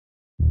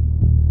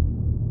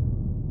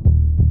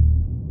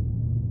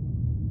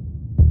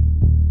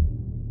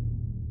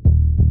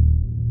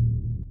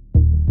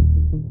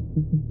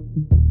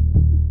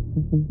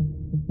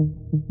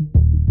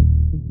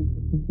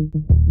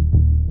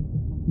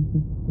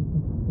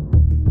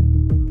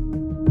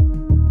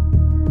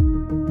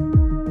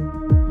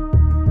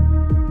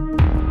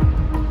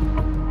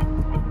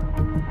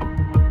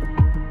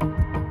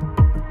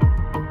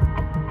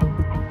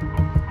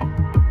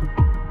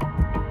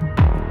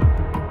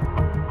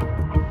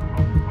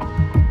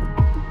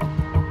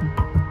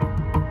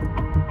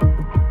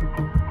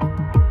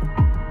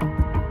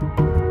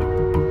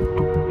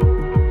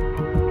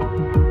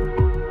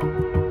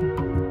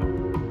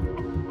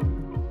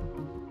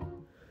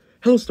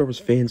Hello Star Wars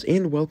fans,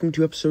 and welcome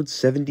to episode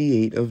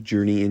 78 of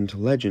Journey into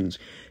Legends.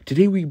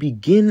 Today we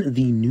begin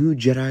the new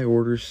Jedi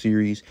Order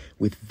series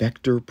with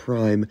Vector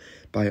Prime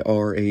by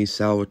R.A.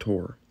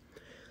 Salvatore.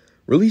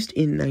 Released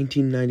in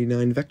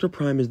 1999, Vector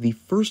Prime is the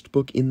first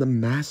book in the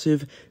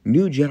massive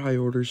new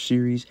Jedi Order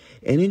series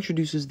and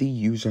introduces the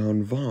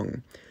Yuuzhan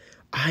Vong.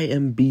 I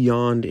am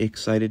beyond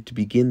excited to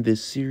begin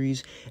this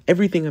series.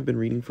 Everything I've been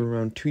reading for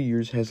around 2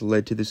 years has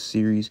led to this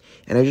series,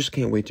 and I just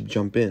can't wait to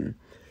jump in.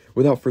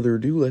 Without further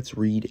ado, let's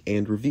read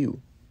and review.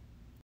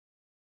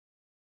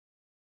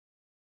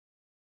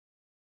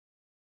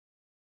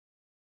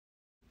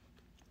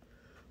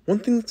 One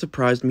thing that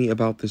surprised me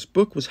about this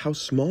book was how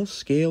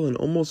small-scale and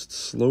almost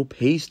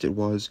slow-paced it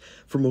was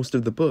for most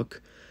of the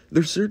book.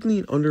 There's certainly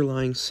an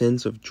underlying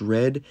sense of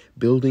dread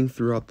building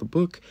throughout the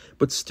book,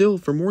 but still,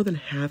 for more than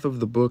half of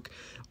the book,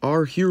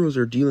 our heroes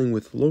are dealing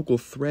with local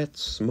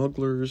threats,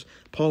 smugglers,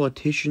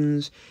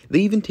 politicians.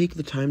 They even take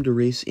the time to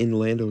race in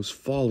Lando's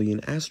Folly,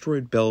 an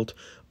asteroid belt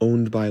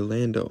owned by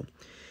Lando.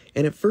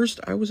 And at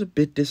first, I was a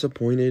bit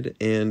disappointed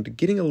and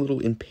getting a little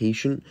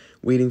impatient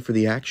waiting for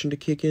the action to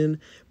kick in,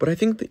 but I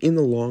think that in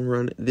the long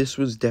run, this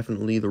was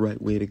definitely the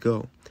right way to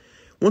go.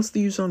 Once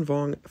the Yuuzhan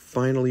Vong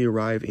finally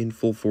arrive in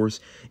full force,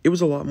 it was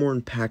a lot more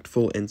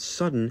impactful and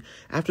sudden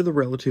after the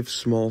relative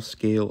small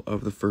scale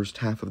of the first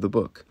half of the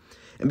book.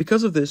 And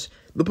because of this,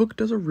 the book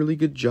does a really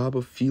good job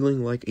of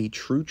feeling like a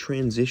true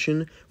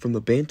transition from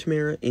the Bantam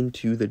era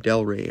into the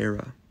Del Rey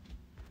era.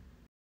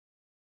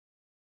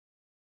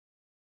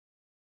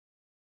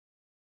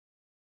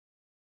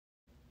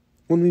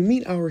 When we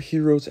meet our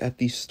heroes at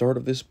the start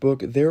of this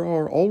book, there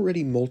are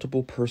already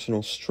multiple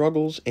personal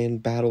struggles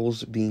and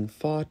battles being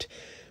fought.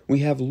 We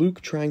have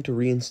Luke trying to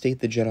reinstate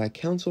the Jedi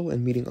Council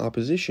and meeting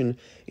opposition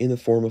in the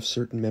form of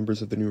certain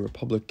members of the New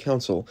Republic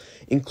Council,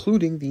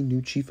 including the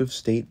new Chief of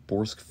State,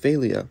 Borsk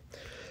Phalia.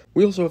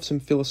 We also have some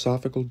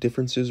philosophical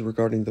differences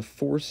regarding the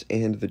Force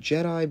and the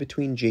Jedi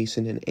between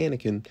Jason and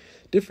Anakin,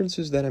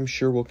 differences that I'm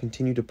sure will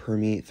continue to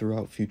permeate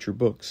throughout future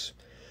books.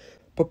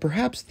 But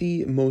perhaps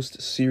the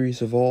most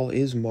serious of all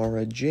is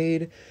Mara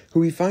Jade,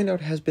 who we find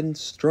out has been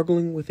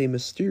struggling with a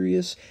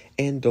mysterious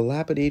and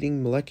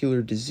dilapidating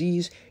molecular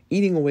disease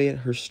eating away at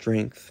her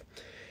strength.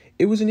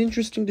 It was an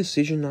interesting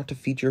decision not to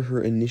feature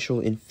her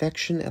initial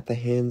infection at the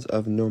hands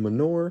of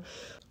Nomenor.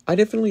 I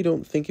definitely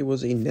don't think it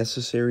was a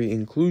necessary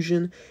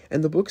inclusion,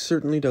 and the book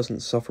certainly doesn't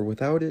suffer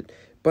without it,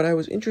 but I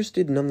was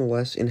interested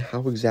nonetheless in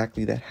how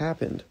exactly that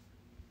happened.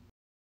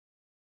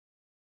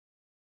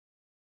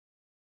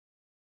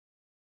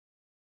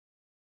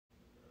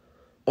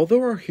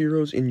 Although our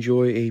heroes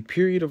enjoy a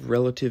period of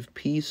relative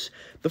peace,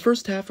 the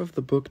first half of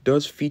the book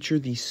does feature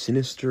the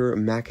sinister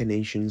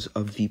machinations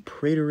of the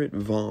Praetorite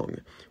Vong,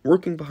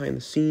 working behind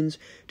the scenes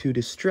to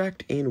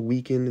distract and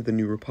weaken the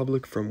New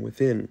Republic from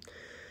within.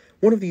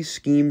 One of these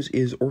schemes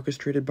is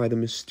orchestrated by the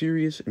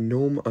mysterious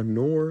Nom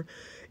Anor,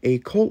 a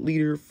cult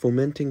leader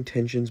fomenting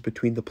tensions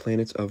between the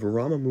planets of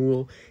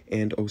Ramamul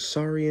and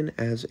Osarian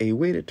as a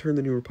way to turn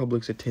the New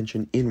Republic's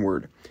attention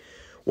inward.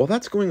 While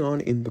that's going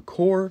on in the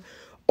core,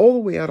 all the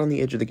way out on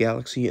the edge of the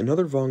galaxy,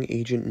 another Vong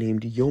agent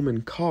named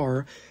Yeoman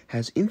Carr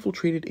has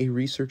infiltrated a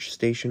research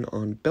station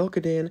on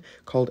Belkadan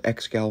called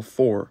Exgal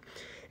 4.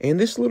 And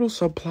this little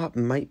subplot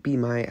might be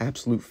my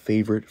absolute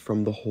favorite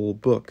from the whole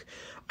book.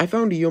 I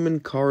found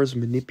Yeoman Carr's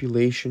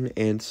manipulation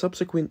and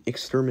subsequent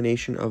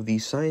extermination of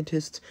these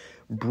scientists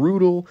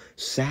brutal,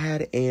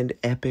 sad, and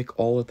epic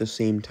all at the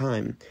same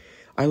time.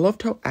 I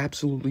loved how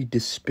absolutely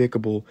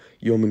despicable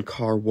Yeoman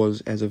Carr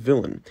was as a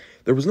villain.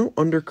 There was no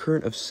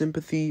undercurrent of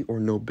sympathy or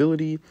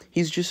nobility,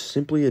 he's just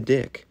simply a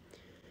dick.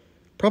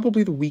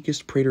 Probably the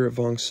weakest Praetorite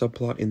Vong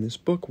subplot in this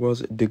book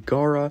was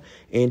Dagara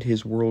and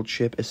his world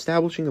ship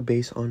establishing a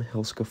base on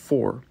Helska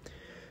 4.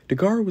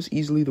 Dagara was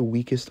easily the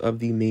weakest of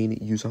the main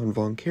Yuuzhan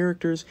Vong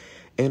characters,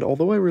 and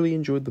although I really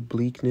enjoyed the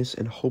bleakness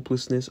and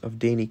hopelessness of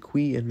Danny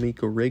Kui and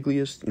Miko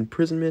Reglia's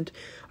imprisonment,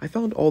 I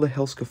found all the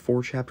Helska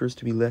 4 chapters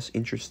to be less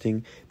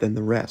interesting than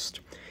the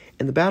rest,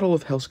 and the Battle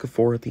of Helska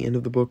 4 at the end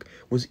of the book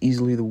was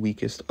easily the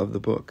weakest of the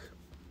book.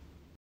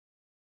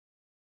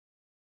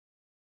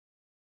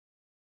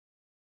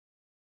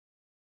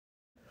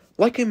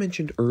 Like I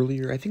mentioned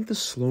earlier, I think the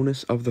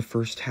slowness of the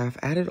first half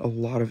added a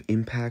lot of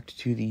impact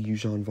to the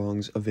Yuuzhan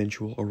Vong's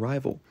eventual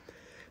arrival.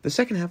 The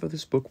second half of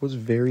this book was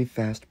very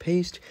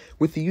fast-paced,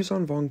 with the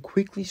Yuzhan Vong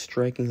quickly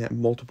striking at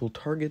multiple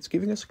targets,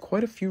 giving us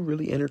quite a few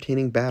really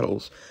entertaining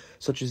battles,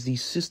 such as the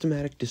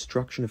systematic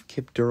destruction of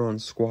Kip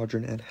Duron's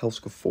squadron at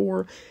Helska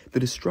 4, the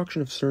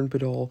destruction of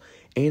Sernpidal,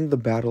 and the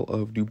Battle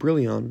of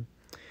Dubrillion.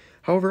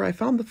 However, I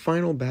found the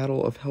final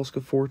battle of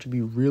Helska 4 to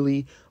be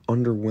really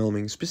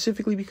underwhelming,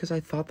 specifically because I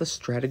thought the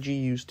strategy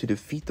used to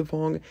defeat the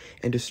Vong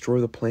and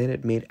destroy the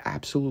planet made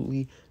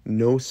absolutely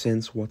no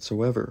sense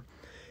whatsoever.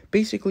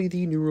 Basically,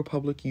 the New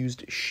Republic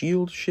used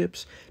shield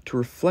ships to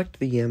reflect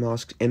the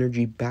Yamosk's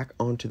energy back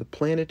onto the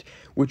planet,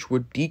 which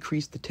would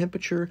decrease the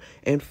temperature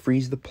and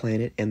freeze the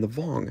planet and the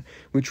Vong,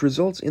 which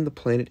results in the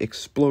planet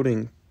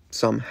exploding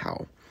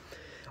somehow.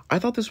 I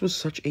thought this was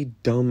such a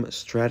dumb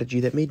strategy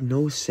that made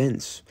no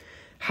sense.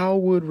 How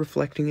would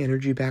reflecting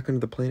energy back onto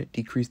the planet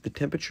decrease the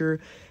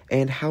temperature,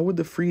 and how would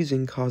the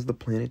freezing cause the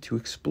planet to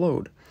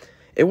explode?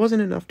 It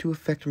wasn't enough to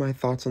affect my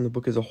thoughts on the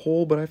book as a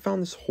whole, but I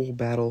found this whole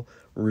battle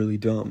really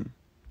dumb.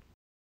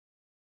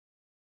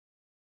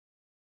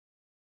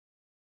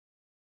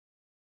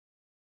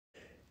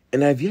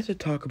 And I've yet to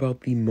talk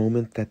about the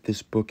moment that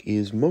this book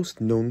is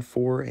most known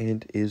for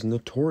and is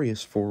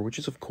notorious for, which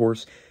is, of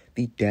course,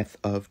 the death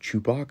of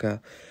Chewbacca.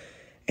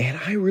 And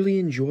I really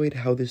enjoyed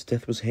how this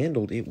death was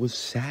handled. It was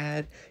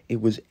sad, it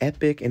was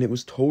epic, and it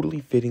was totally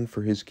fitting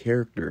for his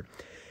character.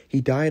 He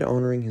died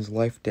honoring his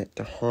life debt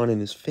to Han and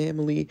his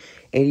family,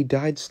 and he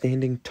died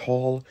standing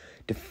tall,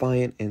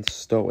 defiant, and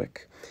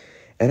stoic.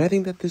 And I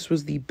think that this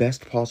was the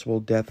best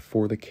possible death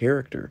for the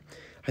character.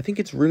 I think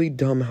it's really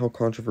dumb how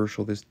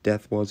controversial this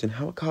death was and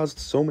how it caused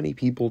so many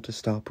people to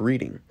stop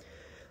reading.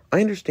 I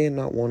understand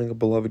not wanting a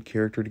beloved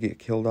character to get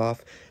killed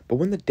off, but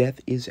when the death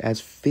is as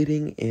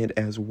fitting and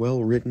as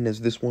well written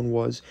as this one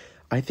was,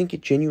 I think it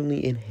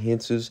genuinely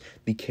enhances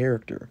the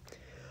character.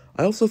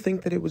 I also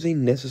think that it was a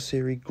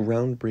necessary,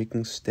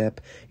 groundbreaking step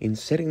in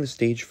setting the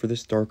stage for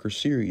this darker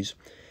series.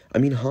 I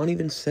mean, Han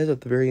even says at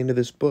the very end of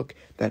this book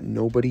that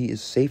nobody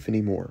is safe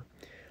anymore.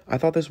 I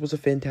thought this was a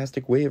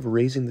fantastic way of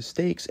raising the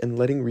stakes and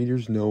letting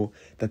readers know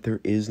that there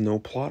is no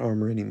plot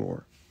armor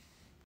anymore.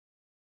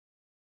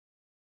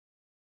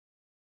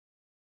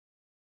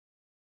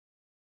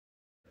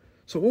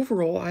 So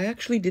overall, I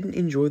actually didn't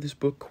enjoy this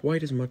book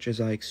quite as much as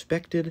I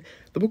expected.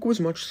 The book was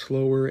much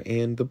slower,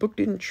 and the book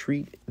didn't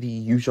treat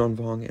the Yuzhan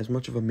Vong as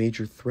much of a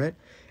major threat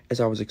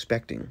as I was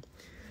expecting.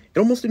 It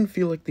almost didn't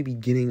feel like the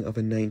beginning of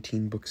a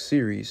 19-book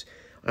series.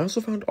 I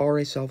also found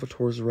R.A.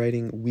 Salvatore's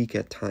writing weak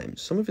at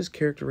times. Some of his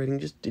character writing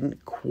just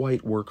didn't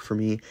quite work for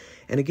me,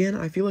 and again,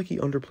 I feel like he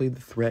underplayed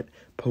the threat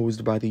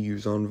posed by the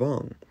Yuzhan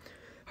Vong.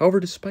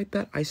 However, despite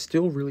that, I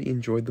still really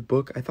enjoyed the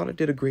book. I thought it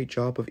did a great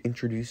job of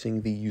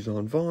introducing the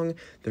Yuzhan Vong,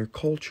 their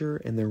culture,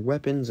 and their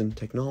weapons and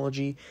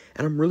technology,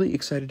 and I'm really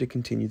excited to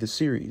continue the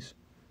series.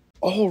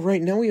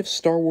 Alright, now we have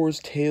Star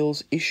Wars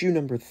Tales issue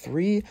number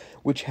 3,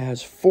 which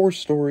has 4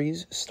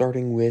 stories,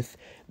 starting with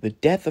The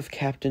Death of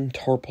Captain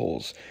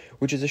Tarpals,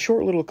 which is a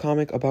short little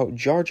comic about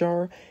Jar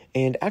Jar,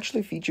 and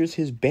actually features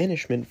his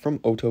banishment from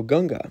Otoh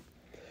Gunga.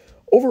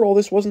 Overall,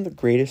 this wasn't the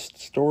greatest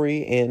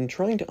story, and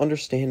trying to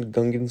understand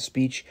Gungan's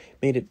speech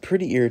made it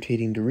pretty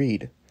irritating to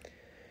read.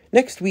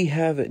 Next, we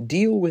have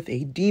Deal with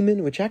a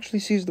Demon, which actually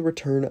sees the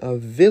return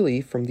of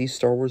Villy from the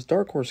Star Wars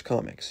Dark Horse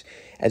comics,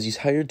 as he's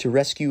hired to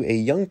rescue a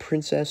young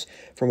princess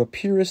from a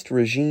purist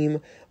regime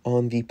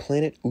on the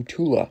planet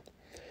Utula.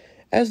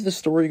 As the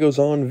story goes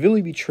on,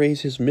 Villy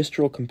betrays his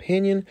Mistral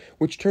companion,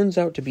 which turns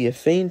out to be a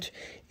feint,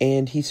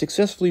 and he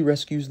successfully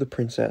rescues the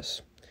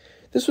princess.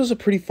 This was a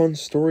pretty fun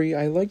story.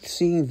 I liked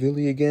seeing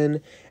Villy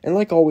again, and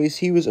like always,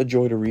 he was a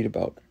joy to read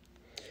about.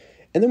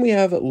 And then we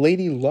have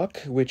Lady Luck,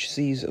 which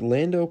sees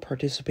Lando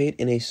participate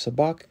in a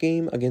sabacc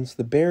game against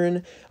the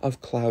Baron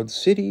of Cloud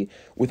City,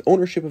 with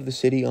ownership of the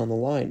city on the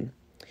line.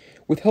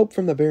 With help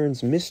from the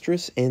Baron's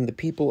mistress and the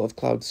people of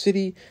Cloud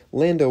City,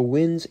 Lando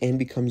wins and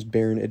becomes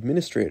Baron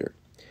Administrator.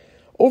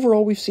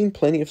 Overall, we've seen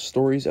plenty of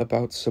stories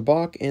about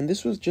sabacc, and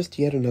this was just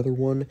yet another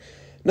one,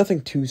 nothing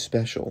too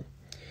special.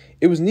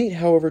 It was neat,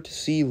 however, to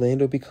see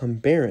Lando become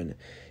Baron.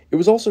 It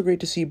was also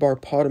great to see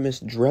Barpotamus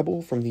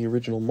Drebble from the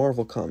original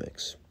Marvel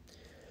comics.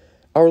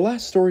 Our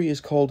last story is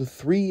called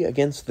 3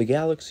 Against the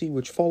Galaxy,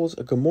 which follows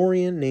a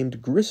Gamorrean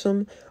named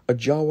Grissom, a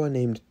Jawa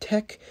named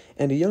Tech,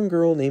 and a young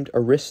girl named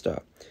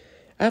Arista.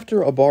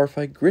 After a bar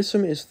fight,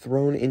 Grissom is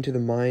thrown into the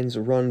mines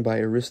run by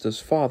Arista's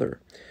father.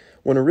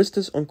 When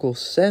Arista's uncle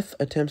Seth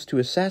attempts to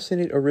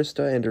assassinate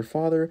Arista and her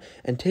father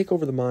and take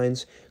over the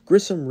mines,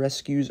 Grissom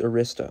rescues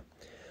Arista.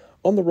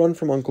 On the run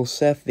from Uncle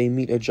Seth, they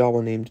meet a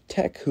Jawa named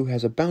Tech who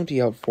has a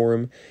bounty out for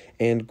him,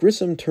 and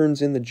Grissom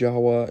turns in the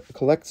Jawa,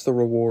 collects the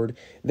reward,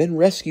 then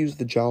rescues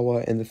the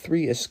Jawa, and the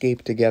three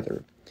escape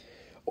together.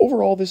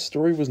 Overall, this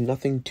story was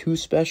nothing too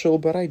special,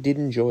 but I did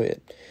enjoy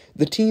it.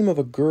 The team of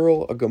a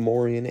girl, a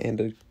Gamorrean, and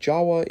a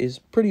Jawa is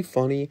pretty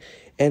funny,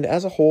 and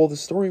as a whole, the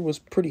story was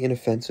pretty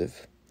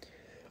inoffensive.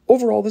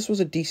 Overall, this was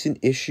a decent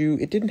issue.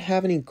 It didn't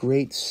have any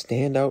great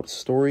standout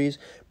stories,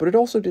 but it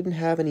also didn't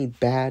have any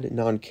bad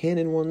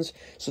non-canon ones,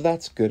 so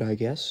that's good, I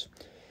guess.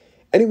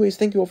 Anyways,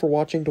 thank you all for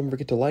watching. Don't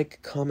forget to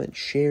like, comment,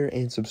 share,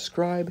 and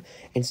subscribe.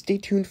 And stay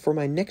tuned for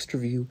my next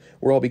review,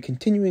 where I'll be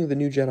continuing the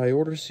New Jedi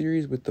Order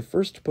series with the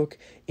first book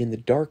in the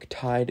Dark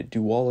Tide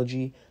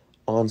duology,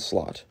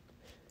 Onslaught.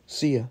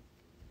 See ya.